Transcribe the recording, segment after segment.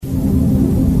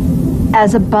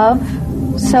As above,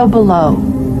 so below.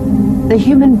 The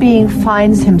human being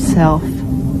finds himself,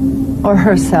 or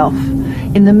herself,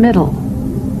 in the middle.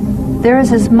 There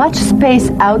is as much space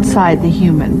outside the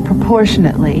human,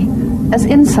 proportionately, as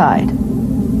inside.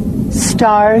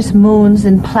 Stars, moons,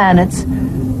 and planets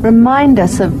remind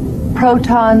us of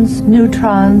protons,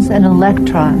 neutrons, and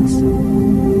electrons.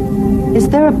 Is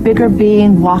there a bigger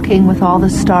being walking with all the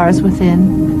stars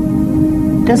within?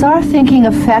 Does our thinking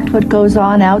affect what goes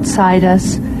on outside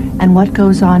us and what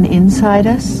goes on inside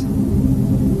us?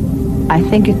 I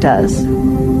think it does.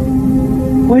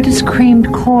 Where does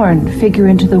creamed corn figure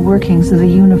into the workings of the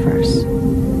universe?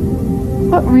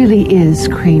 What really is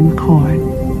creamed corn?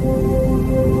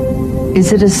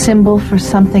 Is it a symbol for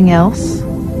something else?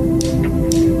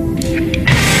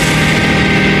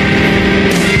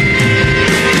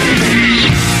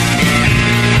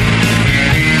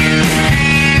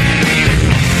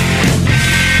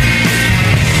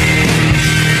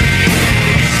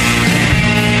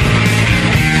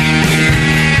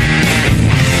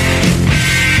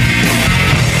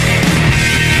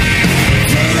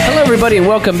 Everybody, and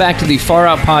welcome back to the Far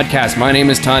Out Podcast. My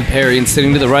name is Todd Perry, and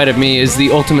sitting to the right of me is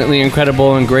the ultimately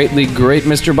incredible and greatly great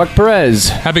Mr. Buck Perez.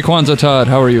 Happy Kwanzaa, Todd.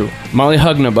 How are you? Molly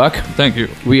Hugna, Buck. Thank you.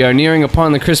 We are nearing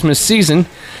upon the Christmas season,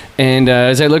 and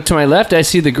as I look to my left, I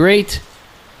see the great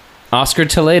Oscar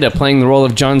Toleda playing the role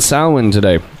of John Salwin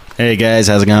today. Hey guys,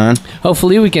 how's it going?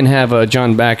 Hopefully we can have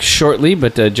John back shortly,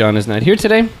 but John is not here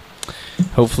today.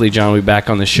 Hopefully John will be back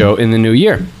on the show in the new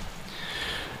year.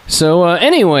 So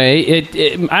anyway,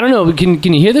 I don't know.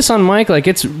 Can you hear this on mic? Like,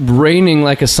 it's raining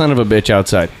like a son of a bitch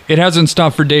outside. It hasn't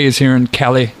stopped for days here in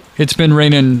Cali. It's been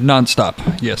raining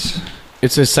nonstop. Yes.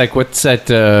 It's just like, what's that?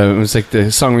 It was like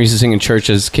the song we used to sing in church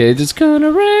as kids. It's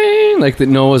gonna rain, like the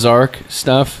Noah's Ark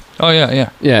stuff. Oh yeah.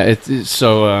 Yeah. It's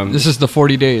so. This is the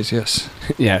 40 days. Yes.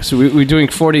 Yeah. So we're doing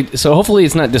 40. So hopefully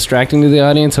it's not distracting to the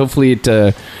audience. Hopefully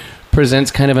it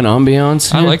presents kind of an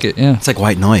ambiance. I like it. Yeah. It's like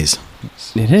white noise.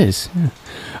 It is. Yeah.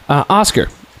 Oscar,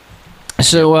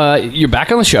 so you're back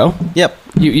on the show. Yep.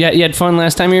 You had fun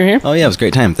last time you were here? Oh, yeah, it was a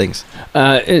great time. Thanks.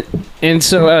 And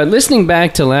so listening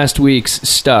back to last week's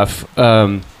stuff,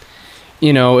 it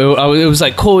was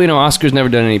like, cool, Oscar's never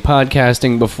done any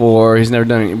podcasting before. He's never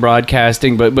done any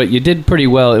broadcasting, but you did pretty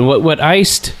well. And what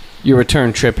iced your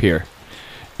return trip here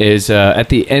is at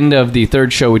the end of the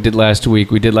third show we did last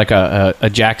week, we did like a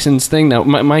Jackson's thing. Now,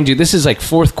 mind you, this is like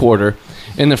fourth quarter.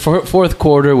 In the fourth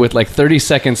quarter, with like 30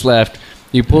 seconds left,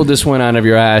 you pulled this one out of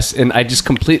your ass, and I just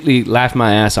completely laughed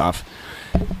my ass off.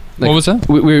 Like, what was that?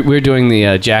 We're doing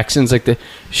the Jacksons, like the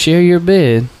share your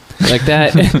bid, like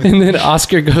that. And then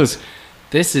Oscar goes,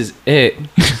 "This is it."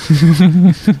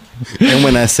 And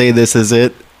when I say this is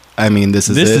it, I mean this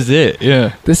is it. This is it,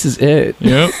 yeah. This is it.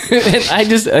 Yep. And I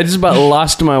just about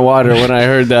lost my water when I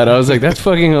heard that. I was like, that's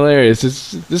fucking hilarious.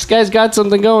 This guy's got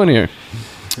something going here.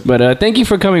 But thank you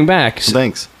for coming back.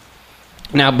 Thanks.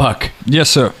 Now, Buck. Yes,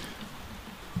 sir.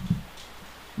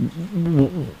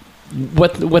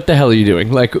 What the hell are you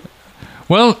doing? Like,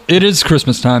 well, it is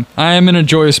Christmas time. I am in a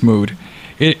joyous mood.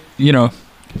 It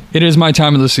is my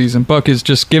time of the season. Buck is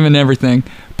just giving everything.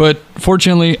 But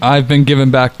fortunately, I've been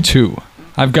given back too.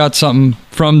 I've got something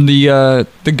from the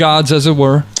gods, as it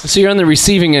were. So you're on the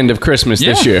receiving end of Christmas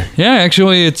this year. Yeah,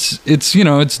 actually,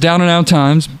 it's down and out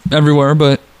times everywhere,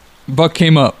 but Buck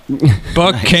came up.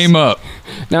 Buck came up.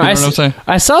 Now, I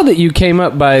saw that you came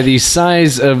up by the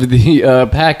size of the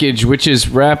package, which is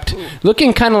wrapped,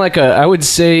 looking kind of like I would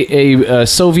say a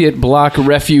Soviet bloc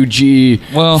refugee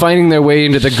finding their way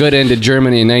into the good end of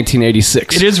Germany in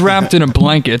 1986. It is wrapped in a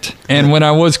blanket, and when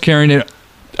I was carrying it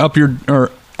out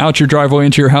your driveway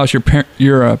into your house,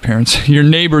 your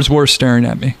neighbors were staring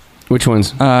at me. Which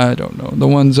ones? I don't know. The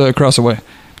ones across the way.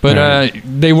 But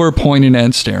they were pointing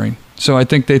and staring. So I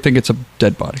think they think it's a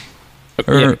dead body.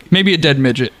 Or maybe a dead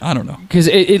midget. I don't know. Because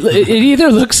it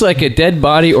either looks like a dead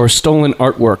body or stolen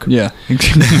artwork. Yeah.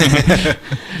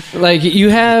 Like you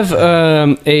have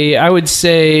I would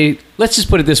say, let's just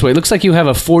put it this way. It looks like you have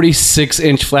a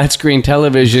 46-inch flat screen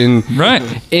television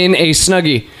in a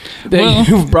Snuggie that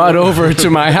you've brought over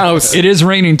to my house. It is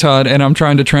raining, Todd, and I'm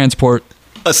trying to transport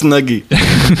a Snuggie.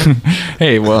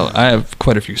 Hey, well, I have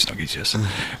quite a few Snuggies, yes.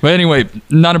 But anyway,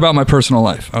 not about my personal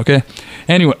life, okay?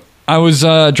 Anyway, I was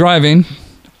driving,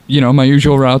 my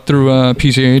usual route through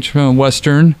PCH,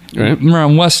 Western,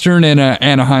 around Western and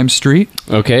Anaheim Street.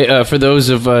 Okay, for those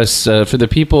of us, for the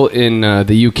people in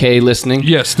the UK listening.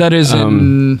 Yes, that is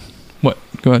in, what?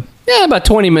 Go ahead. Yeah, about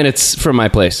 20 minutes from my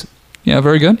place. Yeah,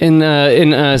 very good.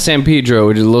 In San Pedro,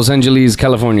 which is Los Angeles,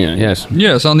 California, yes.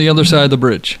 Yes, on the other side of the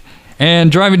bridge.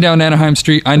 And driving down Anaheim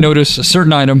Street, I noticed a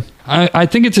certain item. I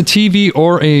think it's a TV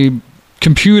or a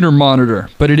computer monitor,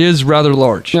 but it is rather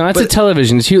large. No, that's a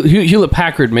television. It's Hewlett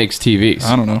Packard makes TVs.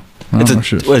 I don't know.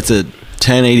 It's a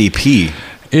 1080p.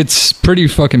 It's pretty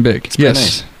fucking big. Yes.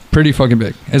 nice. Pretty fucking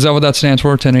big. Is that what that stands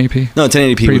for? 1080p? No,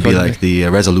 1080p Pretty would be fucking like big. the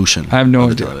resolution. I have no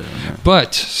of the idea. television, yeah.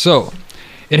 But, so,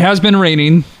 it has been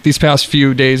raining these past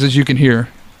few days, as you can hear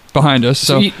behind us.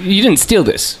 So So, you didn't steal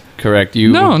this, correct?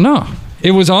 no.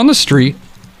 It was on the street,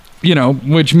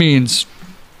 which means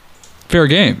fair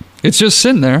game. It's just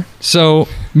sitting there. So,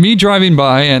 me driving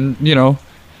by and,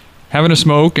 having a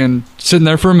smoke and sitting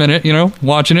there for a minute,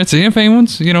 watching it, seeing if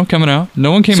anyone's, coming out.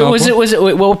 No one came So out. was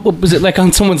it like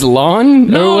on someone's lawn,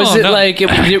 No, or was it no. like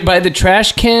by the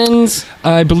trash cans?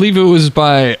 I believe it was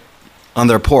by... On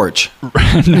their porch.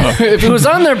 If it was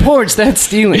on their porch, that's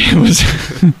stealing.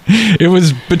 It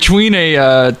was between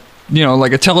a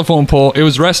like a telephone pole. It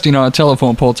was resting on a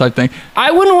telephone pole type thing.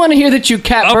 I wouldn't want to hear that you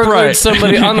cat burglared Upright.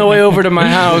 somebody on the way over to my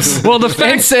house. Well, the and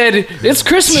fact said it's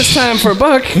Christmas time for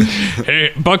Buck.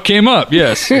 hey, Buck came up,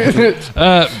 yes. And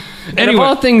of Anyway,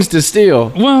 all things to steal,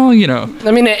 well, I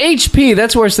mean, an HP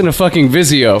that's worse than a fucking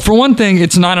Vizio. for one thing,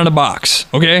 it's not in a box.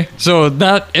 Okay, so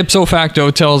that ipso facto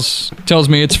tells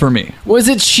me it's for me. Was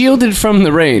it shielded from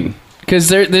the rain? Because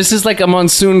this is like a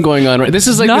monsoon going on, right? This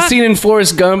is like the Not- scene in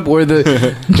Forrest Gump where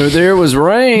there was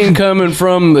rain coming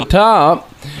from the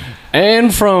top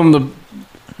and from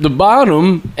the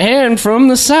bottom and from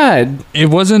the side. It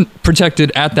wasn't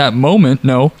protected at that moment.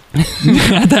 No.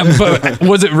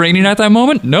 Was it raining at that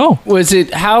moment? No. Was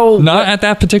it how? Not at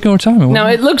that particular time. Now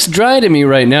it looks dry to me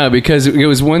right now because it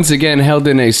was once again held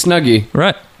in a Snuggie.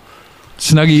 Right.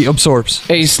 Snuggie absorbs.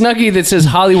 A Snuggie that says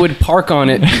Hollywood Park on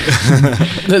it.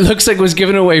 That looks like it was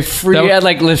given away free That- at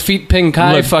like Lafitte Pink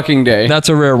Kai Look, fucking day. That's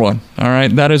a rare one. All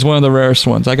right, that is one of the rarest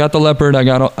ones. I got the leopard. I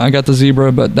got the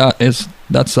zebra, but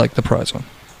that's like the prize one.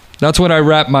 That's what I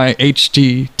wrap my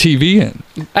HD TV in.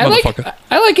 I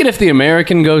like it if the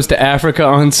American goes to Africa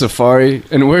on safari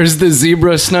and wears the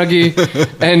zebra Snuggie,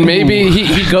 and maybe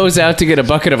he goes out to get a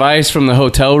bucket of ice from the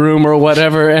hotel room or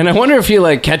whatever, and I wonder if he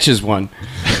like catches one.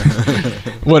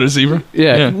 What, a zebra?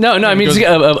 Yeah. No, I mean just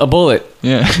a bullet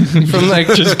Yeah. from like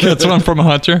Just gets one from a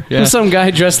hunter. Yeah. from some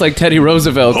guy dressed like Teddy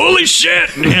Roosevelt. Holy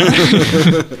shit!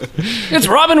 It's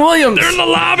Robin Williams. They're in the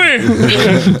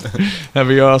lobby. That'd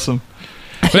be awesome.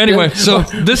 But anyway, so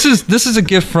this is a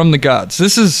gift from the gods.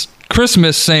 This is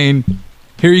Christmas saying,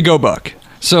 "Here you go, Buck."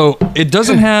 So it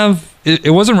doesn't have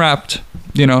it wasn't wrapped,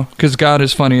 because God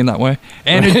is funny in that way,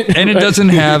 and it doesn't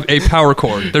have a power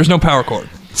cord. There's no power cord.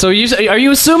 So are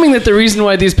you assuming that the reason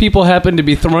why these people happen to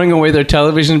be throwing away their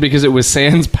television because it was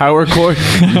sans power cord?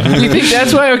 You think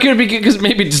that's why it could be? Because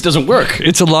maybe it just doesn't work.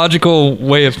 It's a logical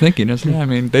way of thinking, isn't it? I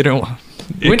mean, they don't.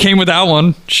 It came without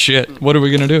one. Shit. What are we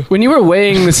gonna do? When you were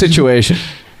weighing the situation,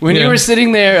 when you Yeah. were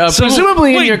sitting there, So,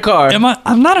 presumably in wait, your car.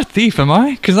 I'm not a thief, am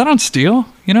I? Because I don't steal.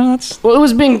 That's. Well,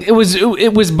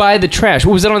 it was by the trash.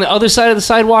 Was it on the other side of the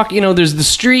sidewalk? There's the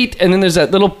street, and then there's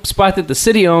that little spot that the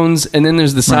city owns, and then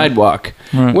there's the sidewalk.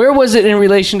 Right. Where was it in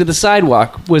relation to the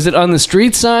sidewalk? Was it on the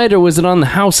street side or was it on the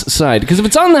house side? Because if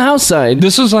it's on the house side,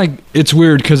 This is it's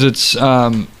weird because it's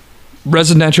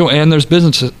residential and there's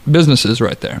businesses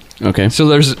right there. okay. So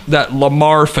there's that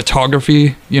Lamar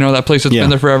Photography, that place that's Yeah.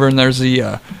 been there forever, and there's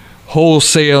the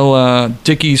wholesale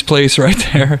Dickies place right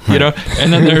there,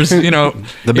 and then there's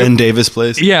The Ben Davis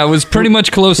place. yeah, it was pretty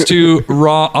much close to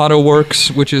Raw Auto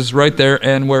Works, which is right there,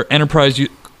 and where Enterprise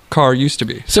Car used to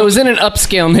be. So it was in an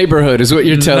upscale neighborhood, is what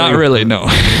you're telling me. Not really, no.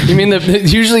 You mean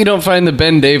usually you don't find the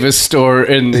Ben Davis store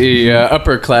in the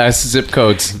upper class zip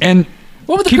codes. And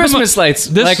What were the Keep in Christmas lights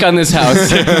this- like on this house?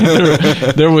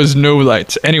 there was no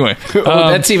lights. Anyway, Oh,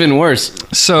 that's even worse.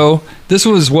 so this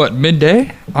was what,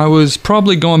 midday? I was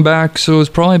probably going back, so it was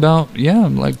probably about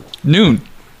like noon.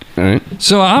 All right.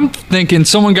 So I'm thinking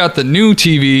someone got the new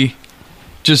TV,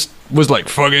 just was like,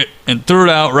 fuck it, and threw it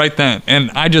out right then.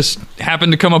 And I just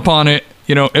happened to come upon it,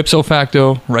 ipso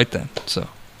facto right then. So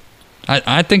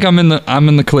I think I'm in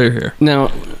the clear here.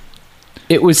 Now,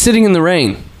 it was sitting in the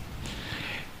rain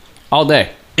all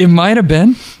day. It might have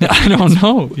been. I don't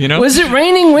know, Was it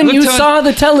raining when you Lechon- saw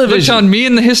the television? Lechon, me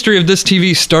and the history of this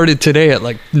TV started today at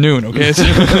like noon, okay? So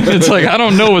it's like, I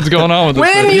don't know what's going on with this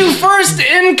When thing. you first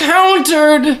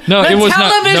encountered No, the it was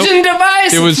not- television nope.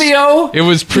 device, It was Theo. It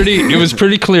was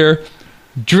pretty clear,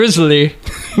 drizzly,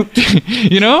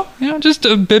 just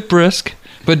a bit brisk,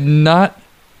 but not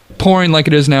pouring like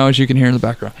it is now, as you can hear in the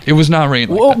background. It was not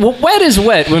raining like that. Wet is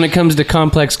wet when it comes to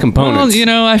complex components.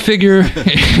 Well, I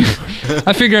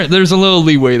figure there's a little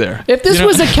leeway there. If this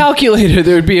was a calculator,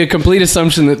 there would be a complete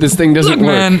assumption that this thing doesn't Look, work.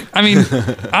 man, I mean,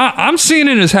 I'm seeing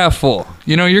it as half full.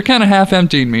 You're kind of half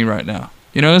emptying me right now.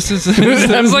 You know, it's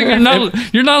like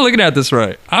you're not looking at this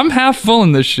right. I'm half full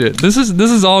in this shit. This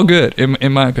is all good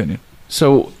in my opinion.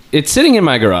 So it's sitting in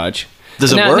my garage.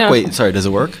 Does it work? Wait, sorry. Does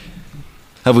it work?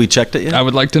 Have we checked it yet? I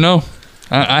would like to know.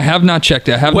 I have not checked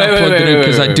it. I have not plugged it in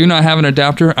because I do not have an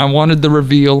adapter. I wanted the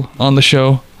reveal on the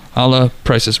show.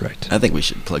 Price is Right. I think we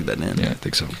should plug that in. Yeah, I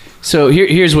think so. So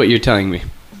here's what you're telling me.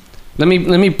 Let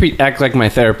me act like my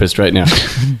therapist right now.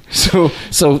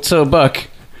 So Buck,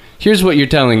 here's what you're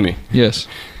telling me. Yes.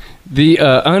 The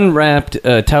unwrapped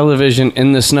television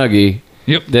in the Snuggie.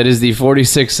 Yep. That is the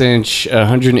 46-inch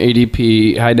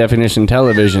 180p high definition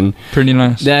television. Pretty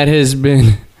nice. That has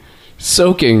been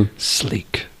soaking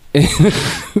sleek in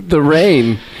the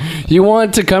rain. You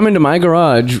want to come into my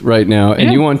garage right now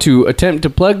and you want to attempt to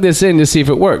plug this in to see if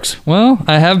it works. Well,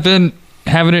 I have been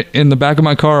having it in the back of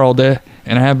my car all day,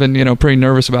 and I have been, pretty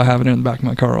nervous about having it in the back of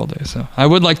my car all day. So I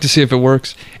would like to see if it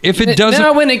works. If it doesn't,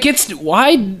 now when it gets,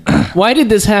 why did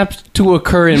this have to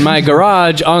occur in my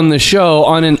garage on the show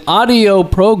on an audio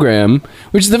program,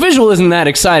 which the visual isn't that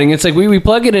exciting. It's like we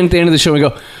plug it in at the end of the show and we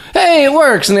go, hey, it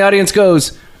works, and the audience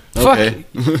goes,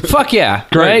 fuck yeah,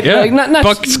 great, right? yeah. Like, not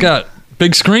Buck's got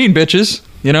big screen, bitches.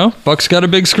 Buck's got a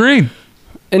big screen.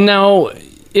 And now,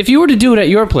 if you were to do it at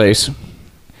your place,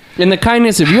 in the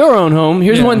kindness of your own home,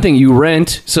 here's one thing: you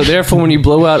rent. So therefore, when you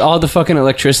blow out all the fucking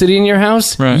electricity in your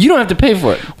house, you don't have to pay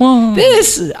for it. Well,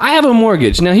 I have a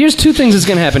mortgage. Now, here's two things that's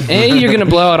going to happen. A, you're going to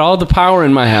blow out all the power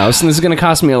in my house, and this is going to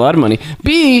cost me a lot of money.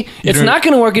 B, it's not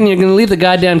going to work, and you're going to leave the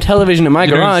goddamn television in my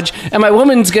garage, and my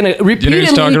woman's going to repeatedly... You know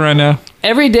who's talking right now?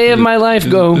 Every day of my life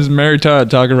go... This is Mary Todd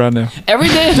talking right now. Every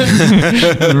day... This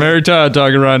is Mary Todd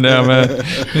talking right now, man.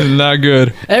 This is not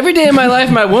good. Every day of my life,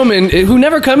 my woman, who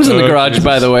never comes in the garage,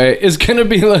 by the way, is going to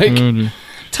be like...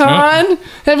 Ton,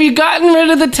 have you gotten rid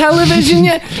of the television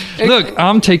yet? Look,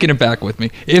 I'm taking it back with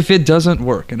me. If it doesn't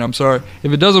work, and I'm sorry,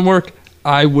 if it doesn't work,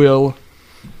 I will...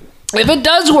 If it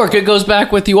does work, it goes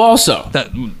back with you also.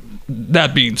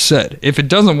 That being said, if it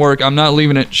doesn't work, I'm not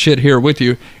leaving it shit here with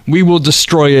you. We will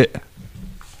destroy it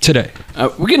today.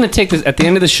 We're going to take this at the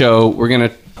end of the show.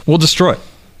 We'll destroy it.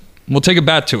 We'll take a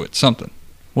bat to it. Something.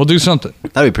 We'll do something.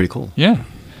 That'd be pretty cool. Yeah.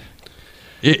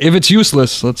 If it's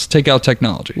useless, let's take out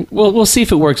technology. We'll see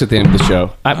if it works at the end of the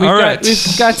show.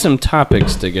 We've got some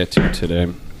topics to get to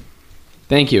today.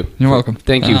 Thank you. You're welcome.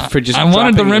 Thank you for just. I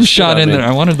wanted the rim shot in there.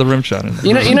 I wanted the rim shot in there.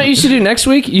 You know what you should do next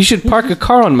week? You should park a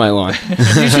car on my lawn.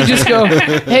 You should just go,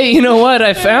 hey, you know what?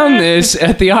 I found this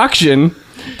at the auction.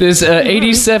 This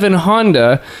 87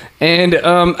 Honda, and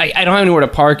I don't have anywhere to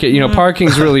park it.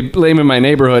 Parking's really lame in my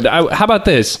neighborhood. How about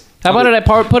this? How about I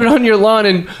put it on your lawn,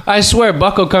 and I swear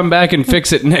Buck will come back and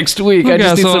fix it next week. I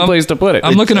just need some place to put it.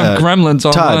 I'm looking at Gremlins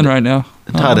online right now.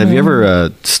 Todd, have you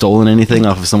ever stolen anything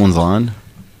off of someone's lawn?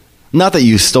 Not that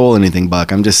you stole anything,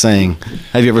 Buck. I'm just saying,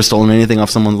 have you ever stolen anything off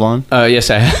someone's lawn? Yes,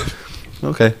 I have.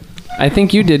 Okay. I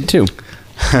think you did, too.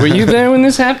 Were you there when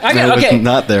this happened? I was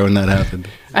not there when that happened.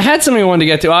 I had something I wanted to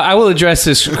get to. I will address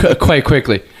this quite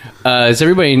quickly. As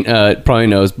everybody probably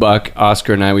knows, Buck,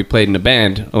 Oscar, and I, we played in a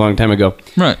band a long time ago.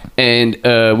 Right. And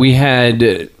we had,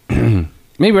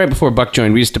 maybe right before Buck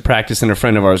joined, we used to practice in a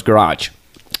friend of ours' garage.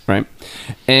 Right?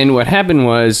 And what happened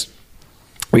was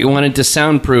we wanted to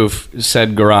soundproof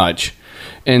said garage.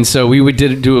 And so we would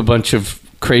do a bunch of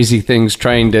crazy things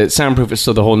trying to soundproof it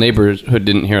so the whole neighborhood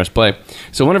didn't hear us play.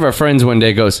 So one of our friends one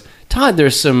day goes, Todd,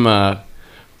 there's some...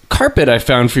 carpet I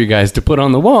found for you guys to put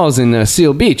on the walls in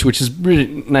Seal Beach, which is a really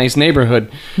nice neighborhood.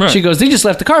 Right. She goes, they just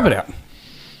left the carpet out.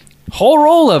 Whole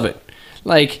roll of it.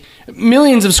 Like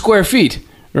millions of square feet,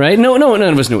 right? No, none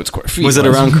of us knew what square feet was. Was it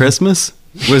around Christmas?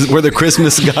 Were the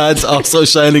Christmas gods also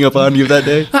shining upon you that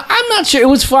day? I'm not sure. It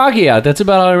was foggy out. That's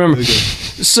about all I remember. Okay.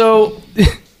 So,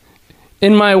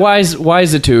 in my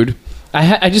wisitude,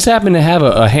 I just happened to have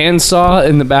a handsaw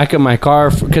in the back of my car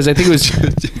because I think it was...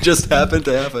 just happened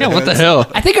to have a what the hell?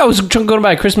 I think I was going to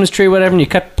buy a Christmas tree or whatever, and you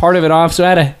cut part of it off, so I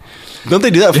had a... Don't they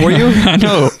do that for you? I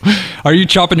know. Are you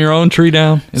chopping your own tree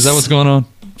down? Is that what's going on?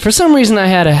 For some reason, I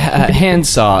had a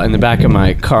handsaw in the back of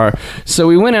my car. So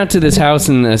we went out to this house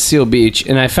in Seal Beach,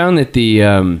 and I found that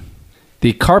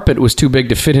the carpet was too big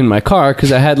to fit in my car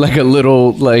because I had like a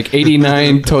little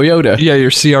 89 Toyota. Yeah,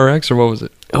 your CRX, or what was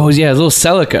it? Oh, yeah, a little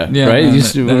Celica,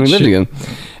 right? When we lived together.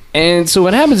 And so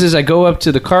what happens is I go up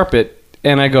to the carpet,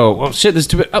 and I go, well, shit, this is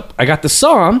too big. Oh, I got the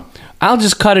saw. I'll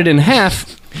just cut it in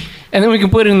half, and then we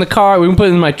can put it in the car. We can put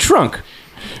it in my trunk.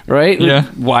 Right? Yeah.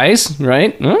 Wise,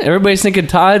 right? Everybody's thinking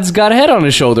Todd's got a head on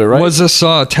his shoulder, right? Was the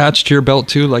saw attached to your belt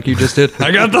too, like you just did?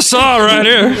 I got the saw right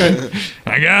here.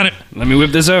 I got it. Let me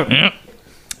whip this out. Yep.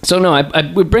 So no,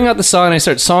 I would bring out the saw and I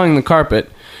start sawing the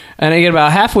carpet. And I get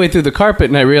about halfway through the carpet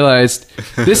and I realized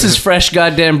this is fresh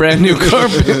goddamn brand new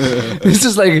carpet. This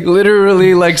is like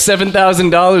literally like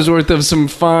 $7,000 worth of some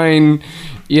fine,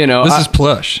 you know. This is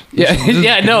plush. Yeah,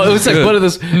 yeah, no, it was like Good. one of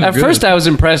those. At Good. first I was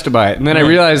impressed by it, and then I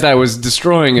realized I was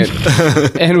destroying it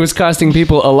and it was costing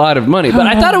people a lot of money. But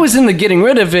I thought it was in the getting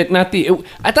rid of it, not the.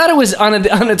 I thought it was on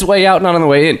its way out, not on the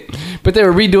way in. But they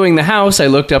were redoing the house. I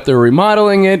looked up, they were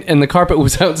remodeling it, and the carpet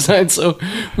was outside. So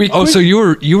we. Oh, so you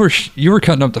were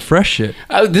cutting up the fresh shit.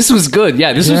 This was good.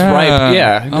 Yeah, this was ripe.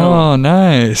 Yeah. No. Oh,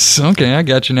 nice. Okay, I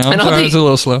got you now. I'm And sorry, I was a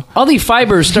little slow. All the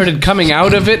fibers started coming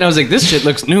out of it, and I was like, "This shit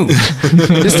looks new.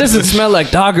 This doesn't smell like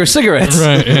dog or cigarettes."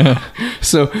 Right. Yeah.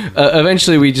 So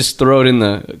eventually, we just throw it in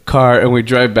the car, and we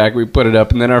drive back. We put it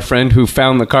up, and then our friend who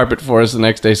found the carpet for us the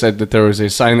next day said that there was a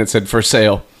sign that said "for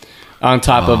sale" on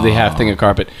top of the half thing of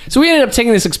carpet. So we ended up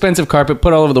taking this expensive carpet,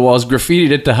 put all over the walls,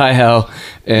 graffitied it to high hell,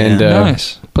 and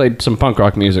Nice. played some punk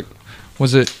rock music.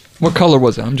 Was it? What color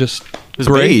was it? I'm just. It was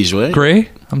beige, right? Gray.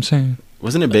 I'm saying.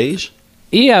 Wasn't it beige?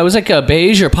 Yeah, it was like a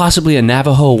beige or possibly a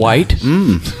Navajo white.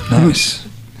 Nice.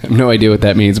 I have no idea what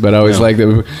that means, but I always like that.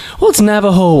 Well, it's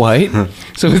Navajo white.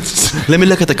 So it's... Let me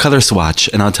look at the color swatch,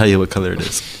 and I'll tell you what color it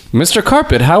is. Mr.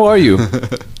 Carpet, how are you?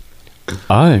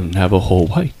 I'm Navajo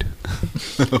white.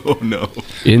 Oh, no.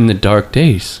 In the dark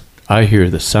days, I hear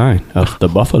the sign of the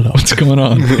buffalo. What's going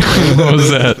on? What was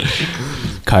that?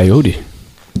 Coyote,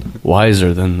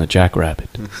 wiser than the jackrabbit.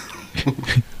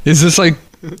 Is this like?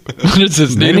 What is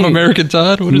this? Native Many- American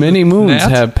Todd? What is Many it? moons Gnat?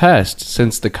 have passed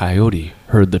since the coyote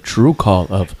heard the true call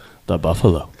of the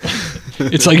buffalo.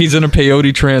 It's like he's in a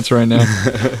peyote trance right now.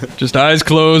 Just eyes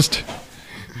closed.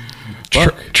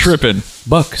 Tripping.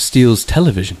 Buck steals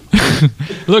television.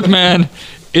 Look, man,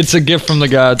 it's a gift from the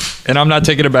gods, and I'm not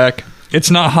taking it back.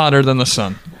 It's not hotter than the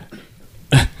sun.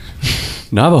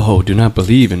 Navajo do not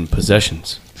believe in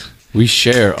possessions. We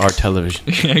share our television.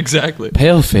 Yeah, exactly.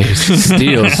 Paleface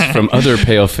steals from other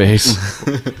paleface.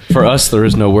 For us, there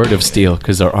is no word of steal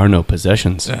because there are no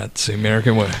possessions. That's the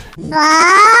American way.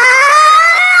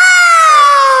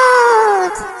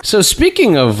 So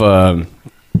speaking of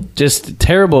just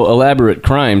terrible, elaborate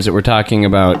crimes that we're talking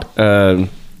about,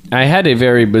 I had a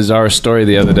very bizarre story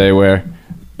the other day where,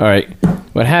 all right,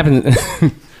 what happened...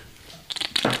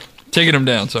 Taking him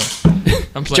down, sorry.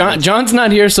 I'm playing. John's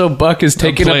not here, so Buck is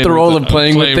taking up the role of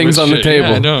playing with things on the shit.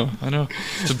 table. Yeah, I know.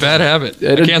 It's a bad habit.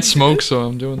 I can't smoke, so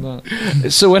I'm doing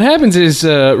that. So what happens is,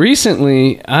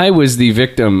 recently, I was the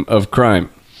victim of crime.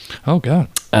 Oh, God.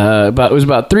 It was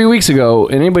about 3 weeks ago,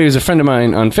 and anybody who's a friend of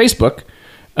mine on Facebook,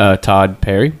 Todd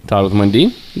Perry, Todd with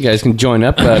 1D, you guys can join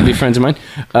up, be friends of mine,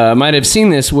 might have seen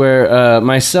this where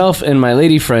myself and my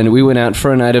lady friend, we went out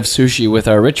for a night of sushi with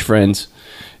our rich friends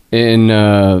in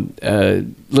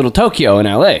Little Tokyo in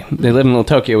LA. They live in Little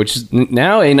Tokyo, which is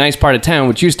now a nice part of town,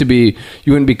 which used to be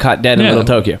you wouldn't be caught dead in Little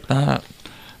Tokyo.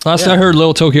 Last I heard,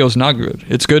 Little Tokyo's not good.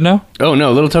 It's good now? Oh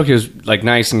no, Little Tokyo's like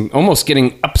nice and almost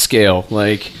getting upscale.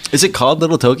 Like, Is it called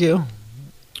Little Tokyo?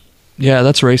 Yeah,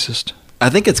 that's racist. I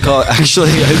think it's called,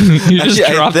 actually... You just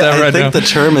dropped that right I think now. the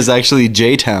term is actually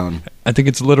J-Town. I think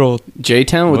it's Little...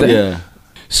 J-Town with that. Yeah.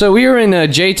 So we were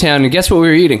in J-Town, and guess what we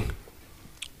were eating?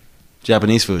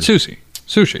 Japanese food. Sushi.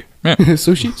 Yeah.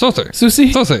 Sushi. Sushi.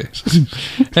 Sushi.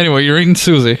 Sushi. Anyway, you're eating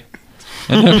sushi.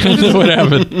 And then what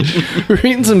happened? We're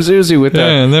eating some sushi with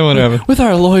Yeah, and then what happened? with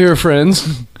our lawyer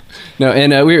friends. No,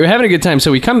 and we were having a good time.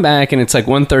 So we come back, and it's like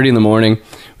 1:30 in the morning.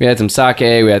 We had some sake,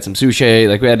 we had some sushi,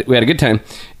 like we had a good time.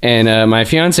 And my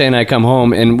fiance and I come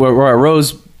home, and where our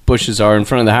rose bushes are in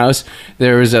front of the house,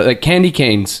 there was like candy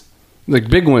canes, like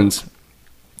big ones.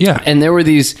 Yeah. And there were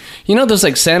these, you know, those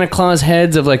like Santa Claus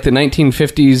heads of like the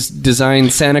 1950s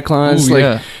design Santa Claus, Ooh, like,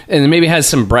 yeah. and it maybe has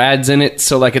some brads in it,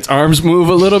 so like its arms move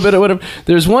a little bit or whatever.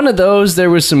 There's one of those.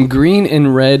 There was some green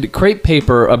and red crepe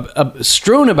paper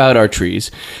strewn about our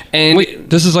trees, and Wait,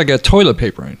 this is like a toilet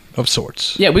paper of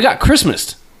sorts. yeah, we got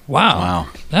Christmased. Wow.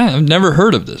 I've never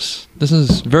heard of this. This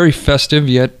is very festive,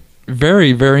 yet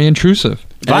very, very intrusive.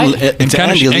 And it's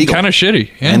kind illegal. of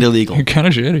shitty. Yeah. And illegal. Kind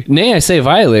of shitty. Nay, I say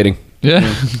violating.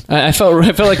 Yeah. I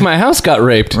felt like my house got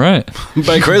raped. Right.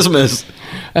 By Christmas.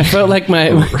 I felt like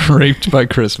Raped by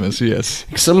Christmas, yes.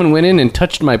 someone went in and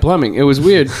touched my plumbing. It was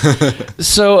weird.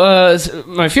 So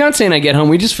my fiance and I get home.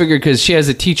 We just figured because she has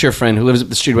a teacher friend who lives up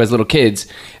the street who has little kids.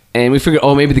 And we figured,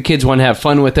 oh, maybe the kids want to have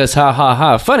fun with us. Ha, ha,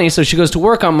 ha. Funny. So she goes to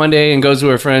work on Monday and goes to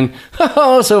her friend.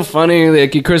 Oh, so funny.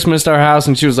 Like, you Christmased our house.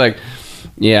 And she was like,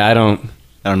 yeah, I don't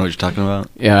I don't know what you're talking about.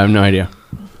 Yeah, I have no idea.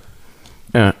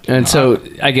 Yeah. And so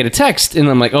I get a text, and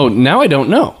I'm like, oh, now I don't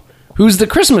know. who's the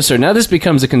Christmaser? Now this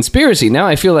becomes a conspiracy. Now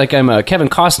I feel like I'm Kevin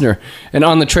Costner and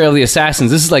on the trail of the assassins.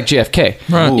 This is like JFK.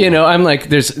 Right. You know, I'm like,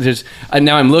 there's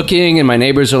now I'm looking, and my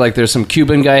neighbors are like, there's some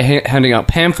Cuban guy handing out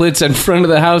pamphlets in front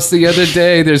of the house the other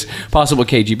day. There's possible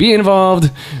KGB involved.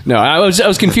 No, I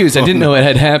was confused. I didn't know it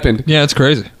had happened. Yeah, it's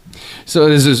crazy. So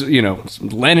this is, you know, some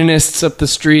Leninists up the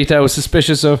street I was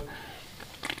suspicious of.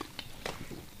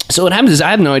 So what happens is I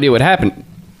have no idea what happened.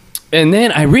 And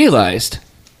then I realized,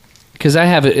 because I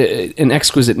have an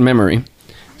exquisite memory,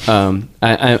 I'm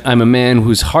a man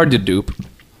who's hard to dupe.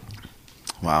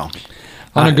 Wow.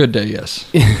 On a good day, yes.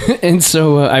 And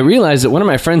so I realized that one of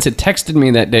my friends had texted me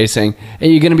that day saying,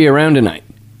 hey, you going to be around tonight?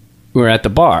 We were at the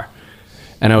bar.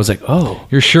 And I was like, oh.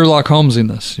 You're Sherlock Holmes in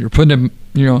this. You're putting him,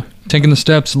 you know, taking the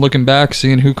steps, looking back,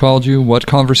 seeing who called you, what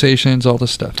conversations, all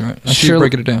this stuff. Right? I see you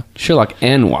breaking it down. Sherlock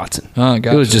and Watson. Oh,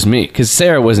 gotcha. It was just me, because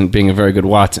Sarah wasn't being a very good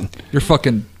Watson. You're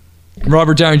fucking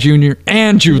Robert Downey Jr.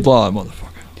 and Jude Law,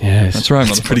 motherfucker. Yes. That's right,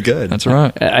 That's motherfucker. pretty good. That's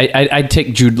right. I'd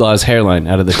take Jude Law's hairline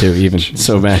out of the two, even.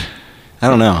 So bad. I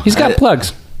don't know. He's got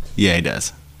plugs. Yeah, he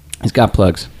does. He's got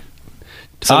plugs.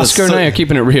 So Oscar and I are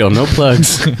keeping it real. No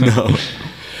plugs. No.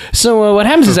 So what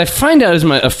happens is I find out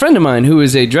a friend of mine who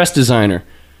is a dress designer,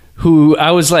 who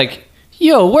I was like,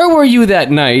 yo, where were you that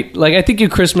night? Like, I think you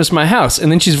Christmased my house. And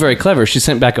then she's very clever. She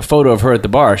sent back a photo of her at the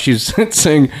bar. She's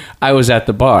saying I was at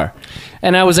the bar.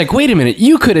 And I was like, wait a minute.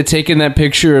 You could have taken that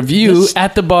picture of you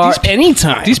at the bar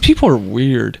anytime. These people are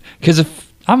weird. Because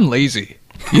if I'm lazy,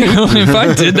 you know, if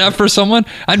I did that for someone,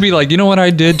 I'd be like, you know what I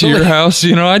did to your house?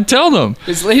 You know, I'd tell them.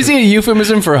 Is lazy a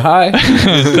euphemism for high?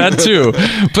 That too.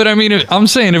 But I mean, I'm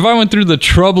saying if I went through the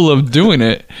trouble of doing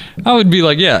it, I would be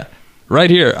like, yeah, right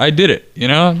here, I did it. You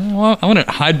know, well, I wouldn't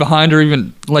hide behind or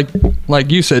even like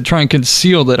you said, try and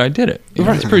conceal that I did it. You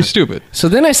know, it's pretty stupid. So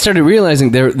then I started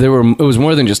realizing it was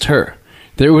more than just her.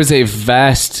 There was a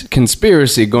vast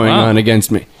conspiracy going on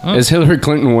against me. As Hillary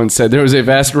Clinton once said, there was a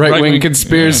vast right-wing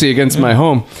conspiracy against my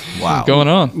home. Wow. Going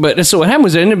on. But so what happened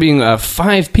was there ended up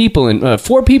being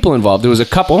 4 people involved. There was a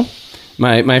couple,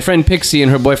 my friend Pixie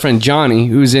and her boyfriend Johnny,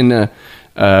 who's in a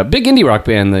big indie rock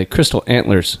band, the Crystal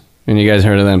Antlers. And you guys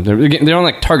heard of them. They're on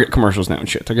like Target commercials now and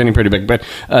shit. They're getting pretty big. But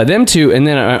them two, and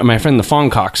then my friend the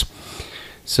Fongcocks.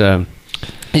 So...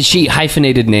 she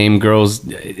hyphenated name, girls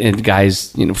and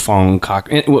guys, you know,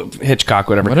 Fongcock, Hitchcock,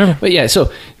 whatever. But yeah,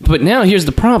 but now here's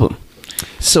the problem.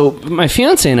 So my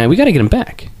fiance and I, we got to get him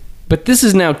back. But this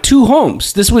is now 2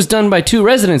 homes. This was done by 2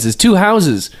 residences, 2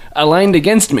 houses aligned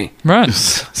against me. Right.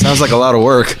 Sounds like a lot of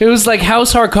work. It was like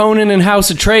House Harkonnen and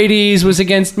House Atreides was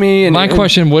against me. And My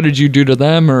question, what did you do to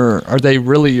them? Or are they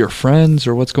really your friends?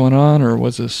 Or what's going on? Or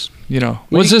was this, you know,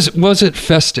 was it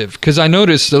festive? Because I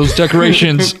noticed those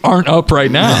decorations aren't up right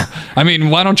now. I mean,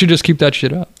 why don't you just keep that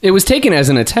shit up? It was taken as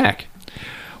an attack.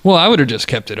 Well, I would have just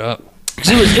kept it up.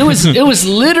 It was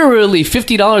literally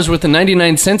 $50 worth of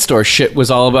 99-cent store shit was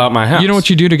all about my house. You know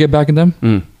what you do to get back at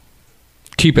them?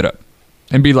 Keep it up.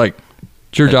 And be like,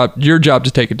 it's your job to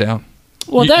take it down.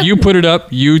 Well, you put it up,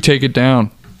 you take it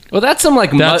down. Well, that's some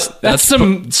like that's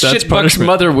some shit Buck's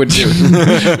mother would do.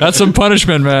 That's some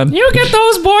punishment, man. You get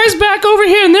those boys back over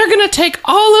here, and they're gonna take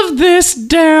all of this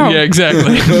down. Yeah,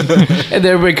 exactly. And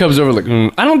everybody comes over like,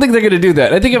 I don't think they're gonna do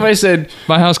that. I think if I said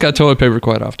My house got toilet paper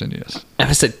quite often. Yes. if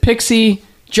I said Pixie,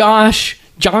 Josh,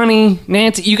 Johnny,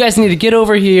 Nancy, you guys need to get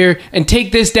over here and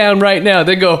take this down right now.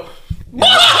 They go.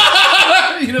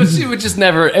 You know,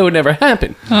 it would never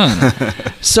happen.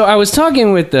 So I was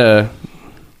talking with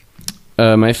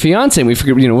my fiance, and we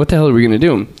figured, you know, what the hell are we going to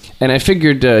do? And I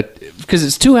figured, because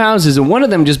it's 2 houses, and one of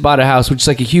them just bought a house, which is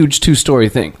like a huge 2-story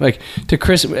thing, like to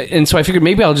Christmas. And so I figured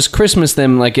maybe I'll just Christmas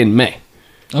them like in May.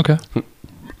 Okay.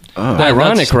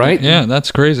 Ironic, right? Yeah,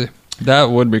 that's crazy. That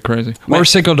would be crazy. Or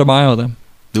Cinco de Mayo them.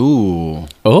 Ooh.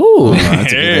 Oh,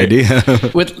 That's a good idea.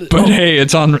 But hey,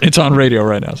 it's on radio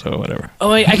right now, so whatever.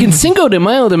 Oh, I can Cinco de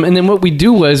Mayo them, and then what we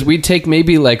do was we take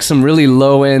maybe like some really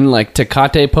low end like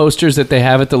Tecate posters that they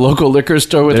have at the local liquor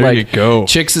store with There you like go.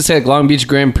 chicks that say like Long Beach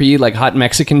Grand Prix, like hot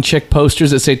Mexican chick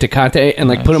posters that say Tecate, and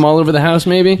like put them all over the house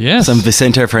maybe. Yes. Some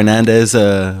Vicente Fernandez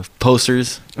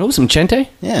posters. Oh, some Chente.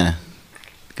 Yeah.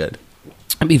 Good.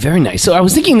 That'd be very nice. So I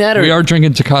was thinking that, or We are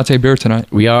drinking Tecate beer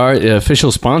tonight. we are the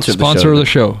official sponsor. Sponsor of of the the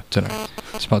show tonight.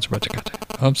 Sponsored by Tecate.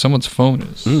 Oh, someone's phone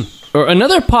is. show. Or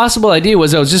another possible idea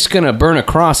was I was just gonna burn a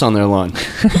cross on their lawn.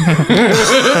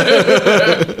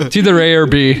 It's either A or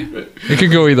B. It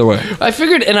could go either way. I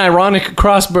figured an ironic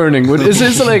cross burning is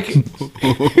this like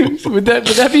would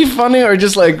that be funny or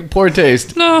just like poor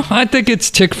taste? No, I think it's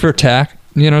tick for tack.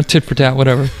 tit for tat,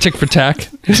 whatever. Tick for tack.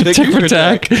 Tick for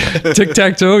tack. Tic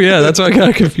tac toe. Yeah, that's what I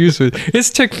got confused with. It's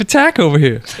tick for tack over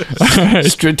here. All right.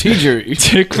 Strategic.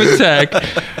 Tick for tack.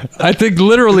 I think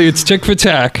literally it's tick for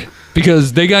tack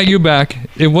because they got you back.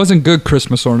 It wasn't good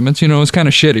Christmas ornaments. It was kind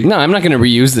of shitty. No, I'm not going to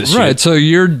reuse this Right, shit. so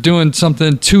you're doing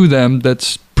something to them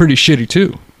that's pretty shitty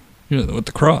too. With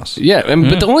the cross. Yeah,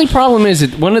 but the only problem is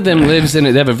that one of them lives in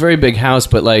it. They have a very big house,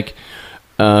 but like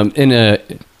in a,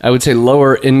 I would say,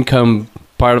 lower income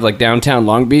part of like downtown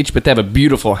Long Beach, but they have a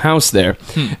beautiful house there.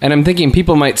 And I'm thinking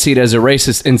people might see it as a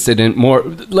racist incident,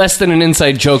 less than an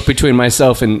inside joke between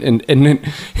myself and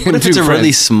What if it's a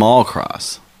really small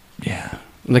cross? Yeah.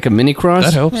 Like a mini cross?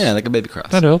 That helps. Yeah, like a baby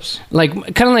cross. That helps. Like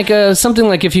kind of like something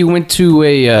like if you went to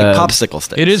a popsicle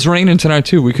stick. It is raining tonight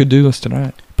too. We could do this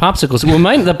tonight. popsicles. Well,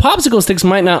 the popsicle sticks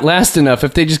might not last enough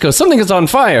if they just go, something is on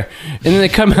fire, and then they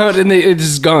come out and it's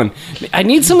just gone. I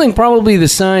need something probably the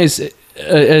size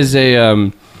as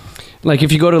a like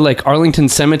if you go to like Arlington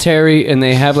Cemetery and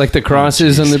they have like the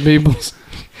crosses on the people's.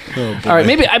 All right,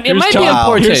 maybe it might be in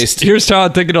poor taste. Here's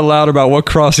Todd thinking aloud about what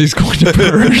cross he's going to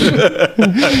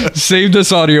burn. Save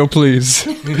this audio, please.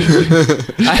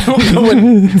 I don't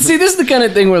know. See, this is the kind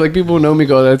of thing where like people who know me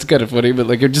go, "That's kind of funny," but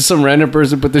like if just some random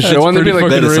person put the show on, they'd be like,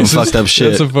 "That is some fucked up shit."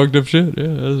 That's some fucked up shit. Yeah,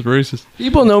 that's racist.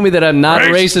 People know me that I'm not a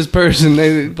racist person.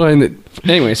 They find that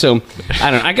anyway. So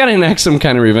I don't know. I got to enact some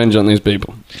kind of revenge on these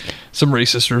people. Some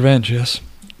racist revenge, yes.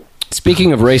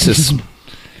 Speaking of racists.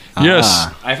 Yes.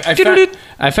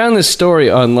 I found this story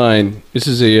online. This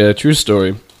is a true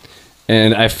story.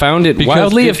 And I found it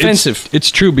wildly offensive.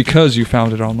 It's true because you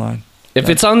found it online. If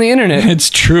it's on the internet. It's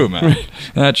true, man.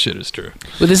 That shit is true.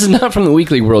 But this is not from the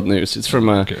Weekly World News. It's from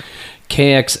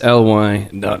KXLY.com.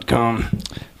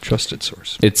 Trusted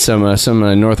source. It's some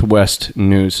Northwest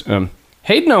news.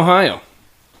 Hayden, Ohio.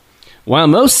 While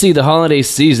most see the holiday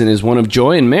season as one of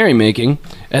joy and merrymaking,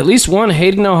 at least one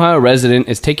Hayden, Ohio resident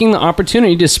is taking the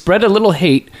opportunity to spread a little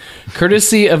hate,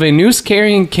 courtesy of a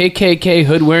noose-carrying KKK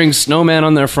hood-wearing snowman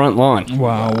on their front lawn.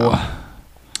 Wow.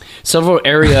 Several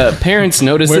area parents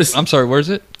noticed this. I'm sorry, where is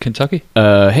it? Kentucky?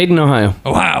 Hayden, Ohio.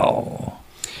 Wow.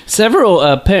 Several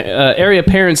area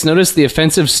parents noticed the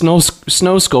offensive snow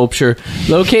sculpture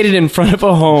located in front of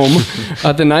a home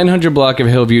at the 900 block of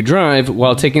Hillview Drive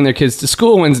while taking their kids to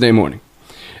school Wednesday morning.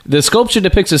 The sculpture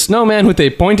depicts a snowman with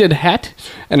a pointed hat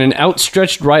and an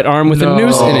outstretched right arm with a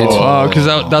noose in it. Oh, because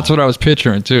that's what I was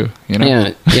picturing too.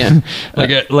 Yeah. like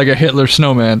a Hitler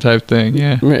snowman type thing.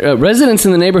 Yeah. Residents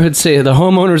in the neighborhood say the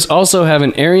homeowners also have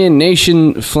an Aryan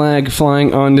Nation flag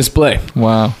flying on display.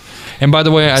 Wow. And by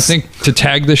the way, I think to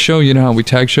tag this show, you know how we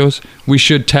tag shows? We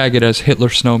should tag it as Hitler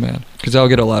Snowman, because that'll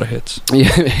get a lot of hits. Yeah,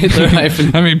 Hitler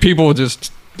hyphen. I mean, people will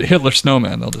just, Hitler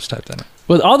Snowman, they'll just type that in.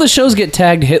 Well, all the shows get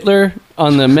tagged Hitler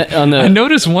on the... I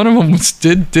noticed one of them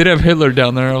did have Hitler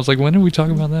down there. I was like, when did we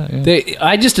talk about that? Yeah.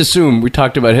 I just assume we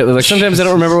talked about Hitler. Like sometimes I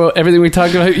don't remember everything we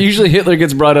talked about. Usually Hitler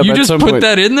gets brought up at some point. You just put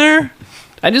that in there?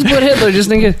 I just put Hitler, just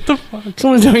thinking,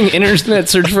 someone's doing internet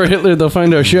search for Hitler, they'll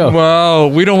find our show. Wow,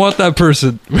 we don't want that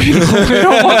person. We don't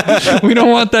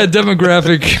want that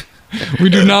demographic.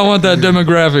 We do not want that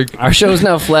demographic. Our show is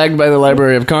now flagged by the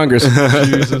Library of Congress.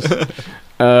 Jesus.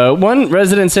 One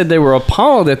resident said they were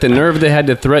appalled at the nerve they had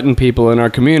to threaten people in our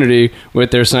community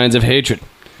with their signs of hatred,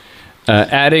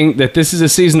 adding that this is a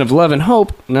season of love and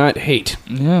hope, not hate.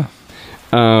 Yeah.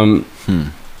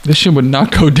 This shit would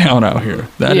not go down out here.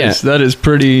 That is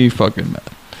pretty fucking bad.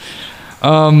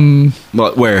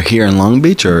 Well, where, here in Long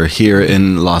Beach or here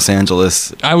in Los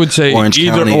Angeles? I would say Orange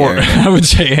either County or. area? I would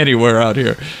say anywhere out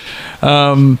here.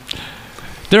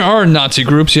 There are Nazi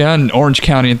groups, in Orange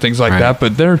County and things like that,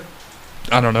 but they're,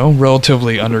 I don't know,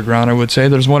 relatively underground, I would say.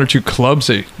 There's one or two clubs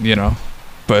that,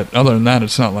 but other than that,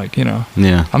 it's not like,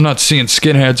 Yeah. I'm not seeing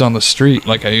skinheads on the street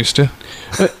like I used to.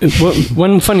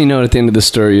 One funny note at the end of the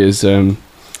story is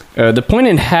the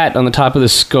pointed hat on the top of the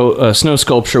snow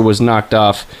sculpture was knocked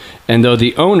off, and though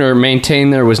the owner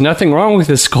maintained there was nothing wrong with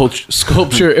the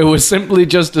sculpture, it was simply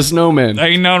just a snowman.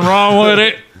 Ain't nothing wrong with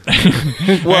it.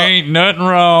 Ain't nothing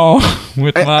wrong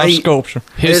with my sculpture.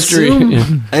 History.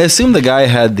 I assume the guy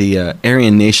had the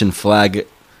Aryan Nation flag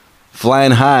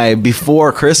flying high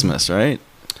before Christmas, right?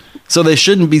 So they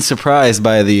shouldn't be surprised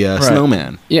by the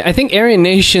snowman. Yeah, I think Aryan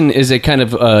Nation is a kind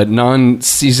of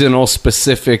non-seasonal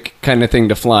specific kind of thing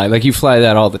to fly. Like you fly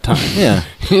that all the time. Yeah.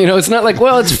 It's not like,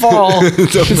 well, it's fall.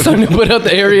 It's time to put out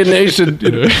the Aryan Nation.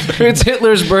 It's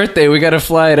Hitler's birthday. We got to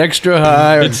fly it extra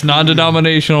high. It's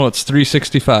non-denominational. It's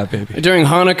 365, baby. During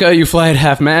Hanukkah, you fly at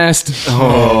half-mast.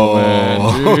 Oh, man.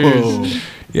 Jeez.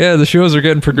 Yeah, the shows are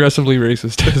getting progressively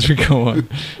racist as we go on.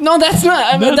 No, that's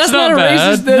not. That's not a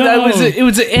bad.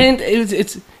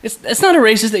 racist. It's not a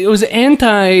racist thing. It was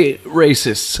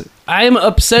anti-racist. I am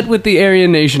upset with the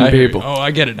Aryan Nation people. Oh,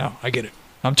 I get it now. I get it.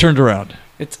 I'm turned around.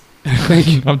 Thank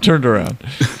you. I'm turned around.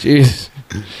 Jeez.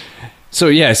 So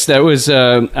yes, that was.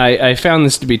 I found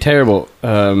this to be terrible.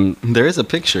 There is a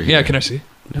picture here. Yeah, can I see?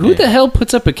 Who the hell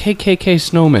puts up a KKK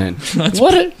snowman?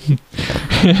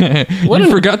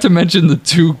 You forgot to mention the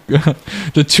two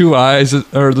eyes,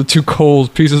 or the two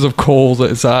pieces of coals at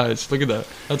his eyes. Look at that.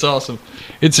 That's awesome.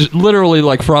 It's literally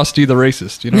like Frosty the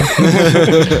Racist, you know?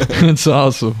 It's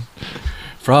awesome.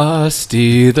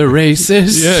 Frosty the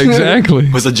Racist. Yeah, exactly.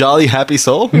 Was a jolly happy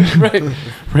soul? Right.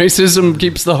 Racism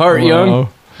keeps the heart young. Wow.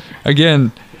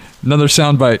 Again, another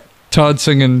soundbite. Todd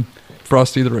singing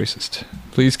Frosty the Racist.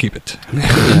 Please keep it.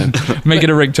 Make it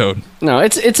a ringtone. No,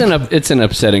 it's an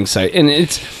upsetting sight, and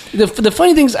it's the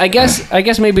funny things. I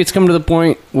guess maybe it's come to the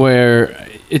point where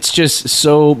it's just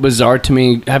so bizarre to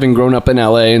me, having grown up in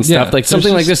LA and stuff. Yeah, like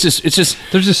something like this. It's just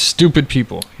they're just stupid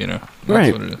people, you know. That's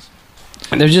right. what it is.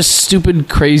 They're just stupid,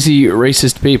 crazy,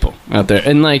 racist people out there.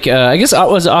 And like, I guess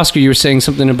was Oscar, you were saying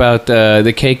something about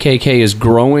the KKK is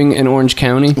growing in Orange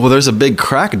County. Well, there's a big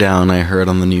crackdown I heard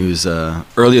on the news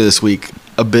earlier this week.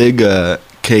 A big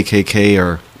KKK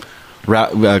or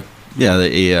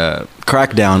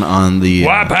crackdown on the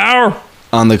White power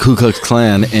on the Ku Klux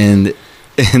Klan in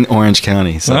Orange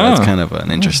County. So that's kind of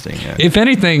an interesting. If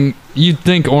anything, you'd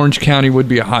think Orange County would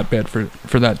be a hotbed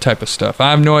for that type of stuff.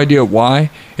 I have no idea why.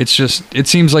 It's just it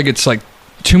seems like it's like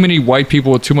too many white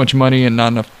people with too much money and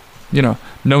not enough,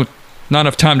 not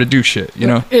enough time to do shit, you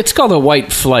know? It's called a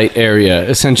white flight area,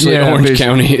 essentially. Yeah, Orange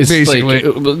County is basically.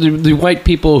 like the white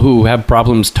people who have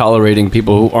problems tolerating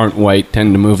people who aren't white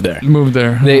tend to move there.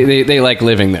 They like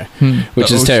living there, which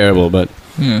is terrible, but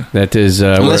that is...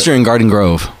 unless you're in Garden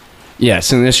Grove.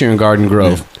 Yes, unless you're in Garden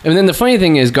Grove. Yeah. And then the funny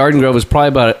thing is, Garden Grove is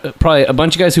probably a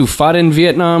bunch of guys who fought in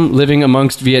Vietnam living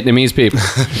amongst Vietnamese people.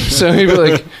 So you'd be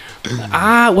like,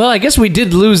 well, I guess we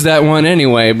did lose that one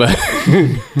anyway, but...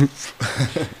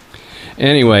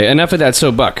 Anyway, enough of that.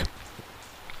 So, Buck,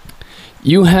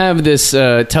 you have this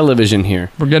television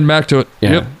here. We're getting back to it.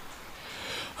 Yeah. Yep.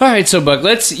 All right, so Buck,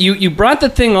 you brought the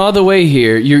thing all the way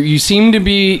here. You seem to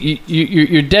be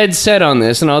you're dead set on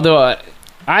this, and although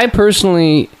I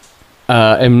personally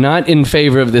am not in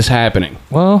favor of this happening.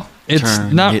 Well, it's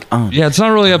not. Yeah, it's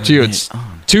not really up to you. It's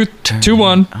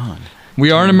 2-1.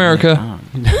 We are in America.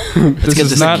 This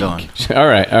is not going. All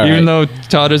right. Even though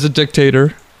Todd is a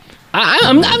dictator.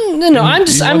 I'm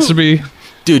wants to be.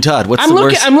 Dude, Todd, what's the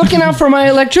worst? I'm looking out for my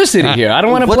electricity here. I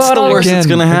don't want to blow out all... What's the worst that's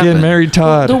going to happen? Again, married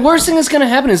Todd. The worst thing that's going to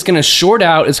happen is going to short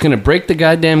out. It's going to break the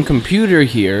goddamn computer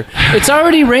here. It's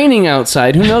already raining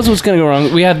outside. Who knows what's going to go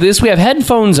wrong? We have this. We have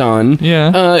headphones on.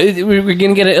 Yeah. We're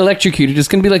going to get it electrocuted. It's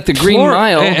going to be like the Green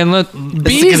Mile. And It's going to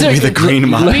be the Green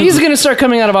Mile. Bees are going to start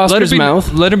coming out of Oscar's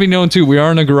mouth. Let it be known, too, we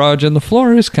are in a garage and the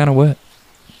floor is kind of wet.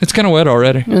 It's kind of wet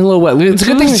already. A little wet. It's a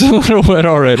good thing. It's a little wet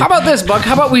already. How about this, Buck?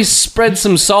 How about we spread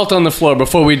some salt on the floor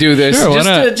before we do this? Sure, why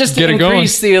not? Just to Get it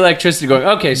increase the electricity going.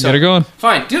 Okay, so get it going.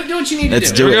 Fine. Do what you need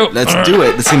Let's to do. do it. Let's do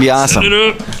it. This is going to be awesome.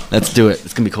 Let's do it.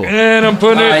 It's going to be cool. And I'm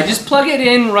putting All right, just plug it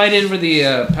in right in for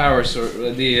the power source.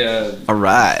 All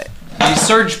right. The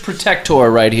surge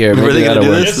protector right here. We're really Maybe going to do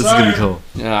that'll this? work. This is going to be cool.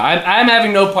 I'm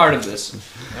having no part of this.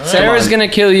 Sarah's going to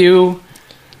kill you.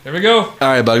 Here we go. All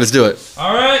right, Bug, let's do it.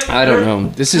 All right. I don't know.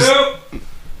 This is...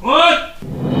 What?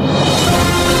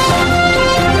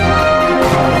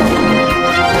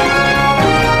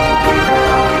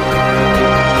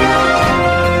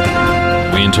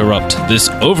 We interrupt this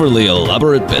overly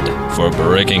elaborate bit for a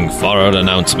breaking far-out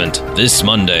announcement. This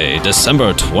Monday,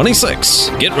 December 26,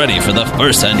 get ready for the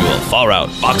first annual Far-Out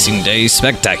Boxing Day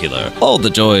Spectacular. All the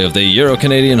joy of the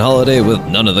Euro-Canadian holiday with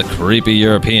none of the creepy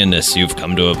Europeanness you've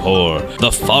come to abhor.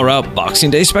 The Far-Out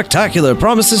Boxing Day Spectacular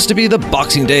promises to be the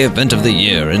Boxing Day event of the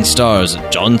year and stars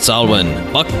John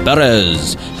Salwin, Buck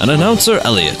Perez, and announcer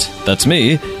Elliot. That's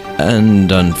me.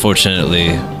 And, unfortunately,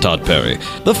 Todd Perry.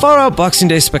 The Far Out Boxing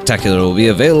Day Spectacular will be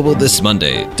available this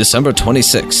Monday, December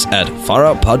 26, at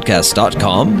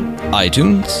faroutpodcast.com,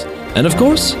 iTunes, and, of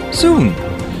course, soon.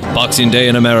 Boxing Day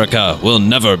in America will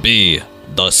never be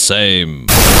the same.